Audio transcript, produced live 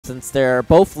Since they're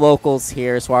both locals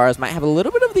here, Suarez might have a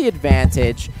little bit of the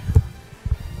advantage.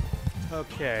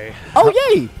 Okay. Oh,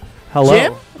 yay! Hello.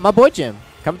 Jim? My boy Jim.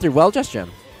 Coming through. Well, just Jim.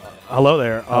 Hello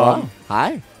there. Hello.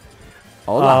 Hi.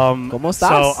 Hola. ¿Cómo estás?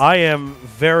 So I am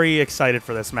very excited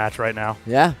for this match right now.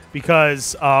 Yeah.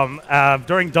 Because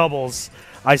during doubles,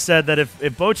 I said that if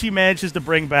Bocchi manages to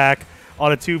bring back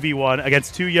on a 2v1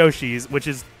 against two Yoshis, which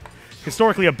is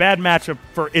historically a bad matchup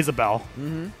for Isabelle.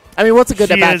 Mm-hmm. I mean, what's a good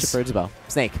matchup for Isabelle?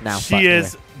 Snake now. She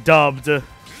is dubbed the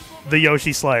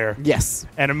Yoshi Slayer. Yes.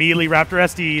 And immediately Raptor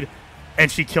SD'd,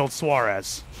 and she killed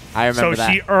Suarez. I remember that.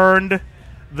 So she earned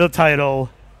the title,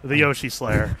 the Yoshi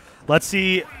Slayer. Let's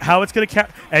see how it's going to count.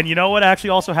 And you know what actually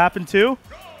also happened too?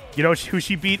 You know who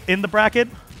she beat in the bracket?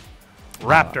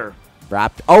 Raptor.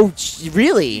 Raptor. Oh,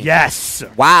 really? Yes.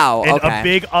 Wow. In okay. a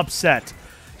big upset.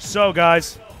 So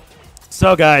guys.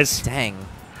 Dang.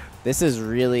 This is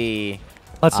really.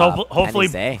 Let's hopefully.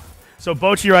 So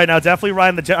Bocchi right now definitely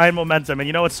riding the giant momentum. And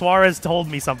you know what? Suarez told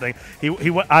me something.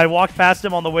 I walked past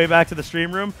him on the way back to the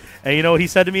stream room, and you know what he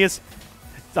said to me is,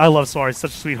 I love Suarez, such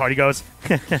a sweetheart. He goes,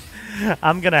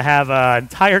 I'm going to have an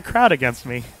entire crowd against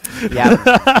me. Yep.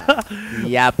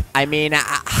 Yep. I mean,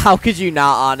 how could you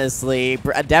not, honestly?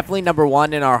 Definitely number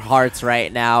one in our hearts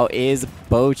right now is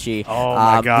Bocchi. Oh,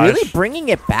 my gosh. Really bringing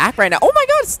it back right now. Oh, my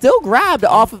God. Still grabbed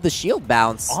off of the shield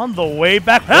bounce. On the way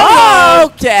back. Hello!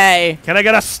 Okay. Can I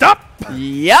get a stop?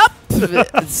 Yep.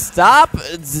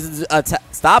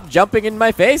 Stop jumping in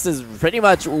my face is pretty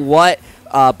much what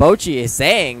Bocchi is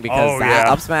saying, because that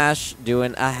up smash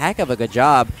doing a heck of a good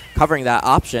job covering that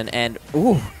option. And,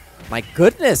 ooh, my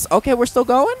goodness. Okay, we're still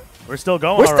going? We're still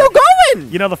going. We're still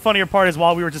going! You know, the funnier part is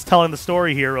while we were just telling the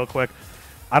story here real quick,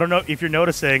 I don't know if you're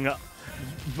noticing,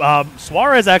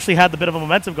 Suarez actually had the bit of a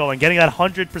momentum going, getting that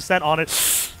 100% on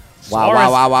it. Wow,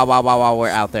 we're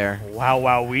out there.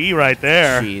 Wow-wee right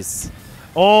there. Jeez.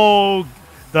 Oh,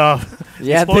 the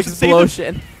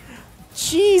explosion.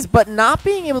 Jeez, but not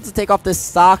being able to take off this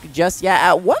stock just yet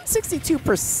at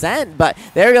 162%. But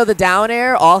there we go, the down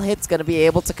air. All hits going to be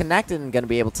able to connect and going to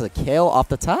be able to kill off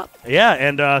the top. Yeah,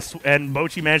 and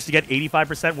Bocchi managed to get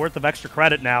 85% worth of extra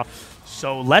credit now.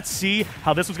 So let's see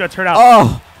how this one's going to turn out.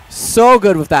 Oh, so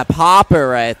good with that popper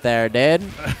right there, dude.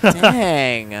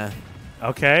 Dang.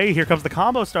 Okay, here comes the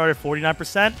combo starter,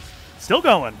 49%. Still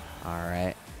going. All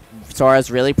right. Suarez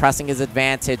really pressing his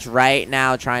advantage right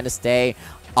now, trying to stay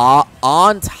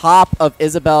on top of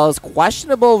Isabelle's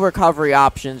questionable recovery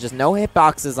options. Just no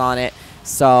hitboxes on it.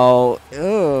 So,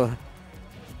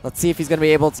 let's see if he's going to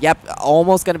be able to. Yep,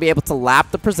 almost going to be able to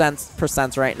lap the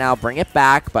percents right now. Bring it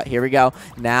back, but here we go.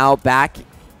 Now back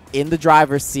in the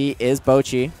driver's seat is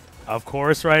Bocchi. Of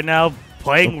course, right now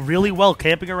playing really well,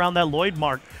 camping around that Lloyd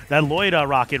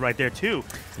rocket right there too.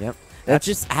 Yep. That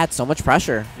just adds so much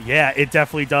pressure. Yeah, it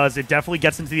definitely does. It definitely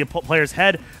gets into the player's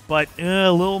head, but a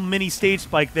little mini stage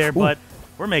spike there, but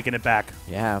we're making it back.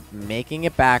 Yeah, making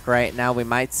it back right now. We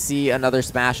might see another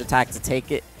smash attack to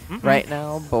take it right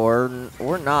now, or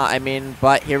not. I mean,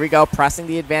 but here we go, pressing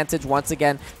the advantage once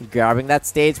again, grabbing that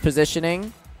stage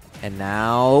positioning, and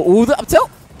now, ooh, the up tilt.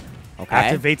 Okay.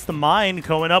 Activates the mine,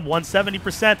 going up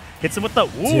 170%. Hits him with the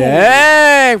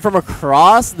dang, from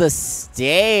across the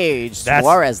stage.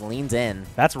 Suarez leans in.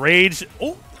 That's rage.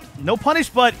 Oh, no punish,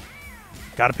 but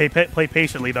gotta play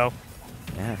patiently though.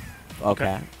 Yeah.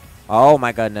 Okay. Oh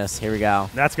my goodness. Here we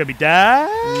go. That's gonna be dead.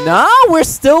 No, we're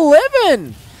still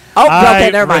living. Oh,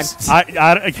 okay, never mind.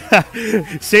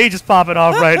 Sage is popping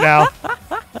off right now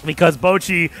because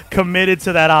Bocchi committed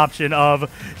to that option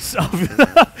of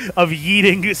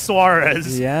yeeting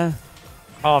Suarez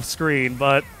off screen.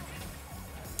 But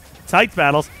tight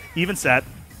battles, even set.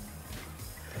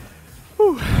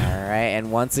 Whew. All right,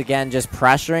 and once again, just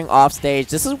pressuring off stage.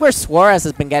 This is where Suarez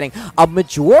has been getting a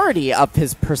majority of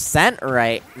his percent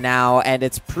right now, and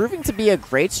it's proving to be a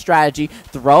great strategy.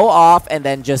 Throw off and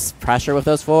then just pressure with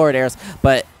those forward airs.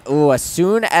 But as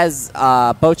soon as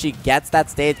Bocchi gets that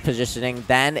stage positioning,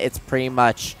 then it's pretty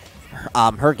much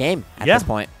her game at this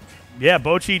point. Yeah,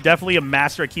 Bocchi definitely a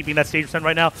master at keeping that stage percent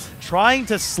right now. Trying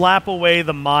to slap away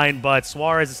the mine, but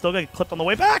Suarez is still getting clipped on the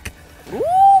way back.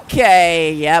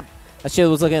 Okay, yep. That shit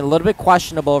was looking a little bit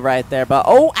questionable right there, but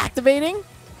activating.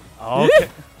 Okay.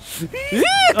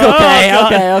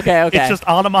 Okay. It's just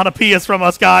onomatopoeias from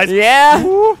us, guys. Yeah.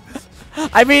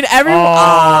 I mean, everyone.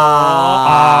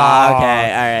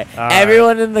 Okay, all right.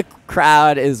 Everyone in the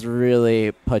crowd is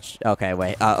really pushed. Okay,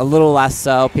 wait. A little less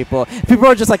so. People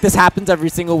are just like, this happens every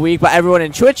single week, but everyone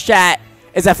in Twitch chat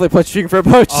is definitely pushing for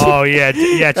Bocchi. Oh yeah,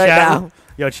 right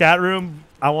now. Chat room.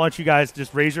 I want you guys to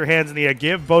just raise your hands in the air.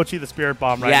 Give Bocchi the Spirit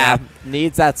Bomb right now. Yeah,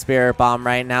 needs that Spirit Bomb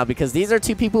right now because these are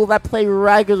two people that play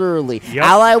regularly. Yep.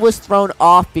 Ally was thrown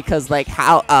off because like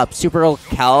how Super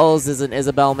Kells is an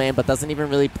Isabelle main but doesn't even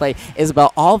really play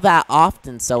Isabelle all that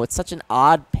often, so it's such an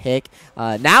odd pick.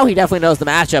 Now he definitely knows the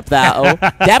matchup though.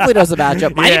 Definitely knows the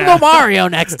matchup. Might even go Mario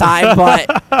next time, but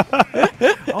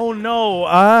oh no,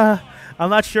 I'm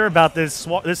not sure about this.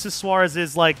 This is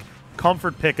Suarez's like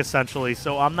comfort pick essentially,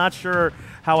 so I'm not sure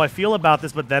how I feel about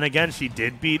this. But then again, she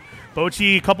did beat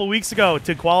Bocchi a couple weeks ago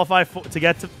to qualify to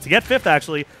get fifth.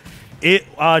 Actually,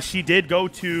 she did go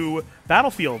to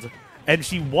Battlefield and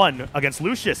she won against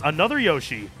Lucius, another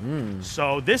Yoshi.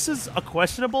 So this is a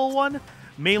questionable one,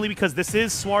 mainly because this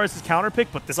is Suarez's counter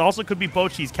pick, but this also could be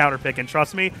Bocchi's counter pick. And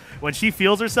trust me, when she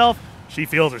feels herself, she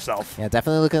feels herself. Yeah,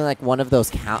 definitely looking like one of those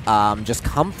just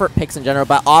comfort picks in general,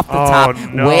 but off the top,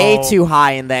 way too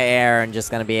high in the air, and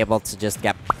just gonna be able to just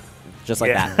get just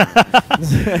like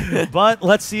that. But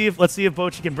let's see if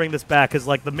Bocchi can bring this back, because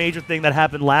like the major thing that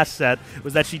happened last set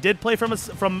was that she did play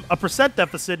from a percent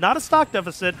deficit, not a stock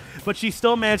deficit, but she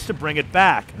still managed to bring it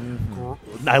back.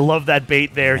 I love that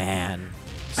bait there. Man,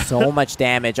 so much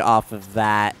damage off of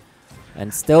that.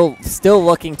 And still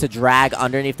looking to drag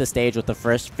underneath the stage with the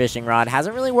first fishing rod.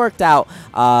 Hasn't really worked out.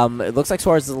 It looks like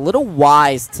Suarez is a little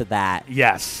wise to that.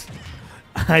 Yes.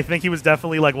 I think he was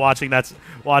definitely like watching that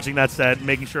set,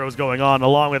 making sure it was going on.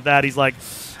 Along with that, he's like,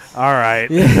 all right.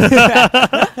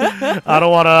 I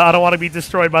don't want to be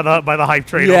destroyed by the hype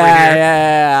train over here.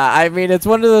 Yeah. I mean, it's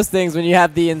one of those things when you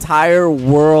have the entire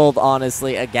world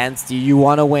honestly against you. You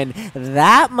want to win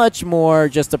that much more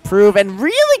just to prove, and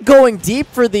really going deep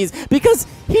for these because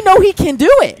he can do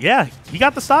it. Yeah, he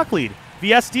got the stock lead.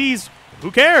 VSDs,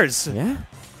 who cares? Yeah.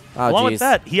 Oh, along with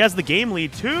that, he has the game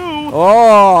lead too.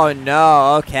 Oh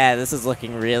no! Okay, this is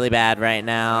looking really bad right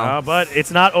now. But it's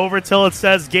not over till it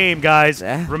says game, guys.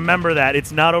 Yeah. Remember that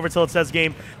it's not over till it says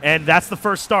game, and that's the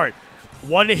first start.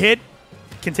 One hit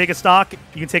can take a stock.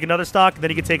 You can take another stock, then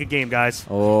you can take a game, guys.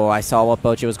 Oh, I saw what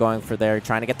Bocchi was going for there,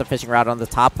 trying to get the fishing rod on the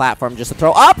top platform just to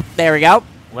throw up. There we go.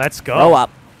 Let's go. Throw up.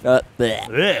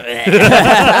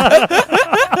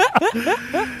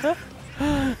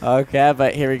 Okay,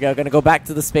 but here we go. Going to go back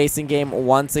to the spacing game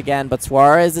once again, but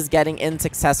Suarez is getting in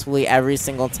successfully every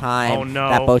single time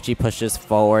that Bocchi pushes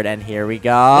forward, and here we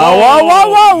go.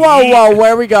 Whoa.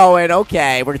 Where are we going?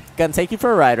 Okay, we're going to take you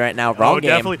for a ride right now. Wrong game.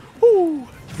 Definitely. Woo.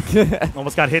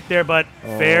 Almost got hit there, but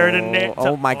fair to net.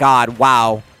 Oh, my God.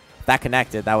 Wow. If that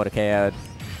connected, that would have KO'd.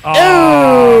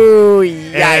 Oh. Ooh,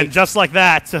 yikes. And just like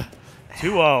that,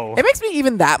 2-0. It makes me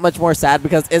even that much more sad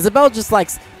because Isabelle just like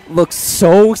looks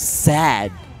so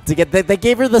sad to get. They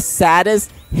gave her the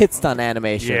saddest hit stun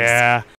animations. Yeah.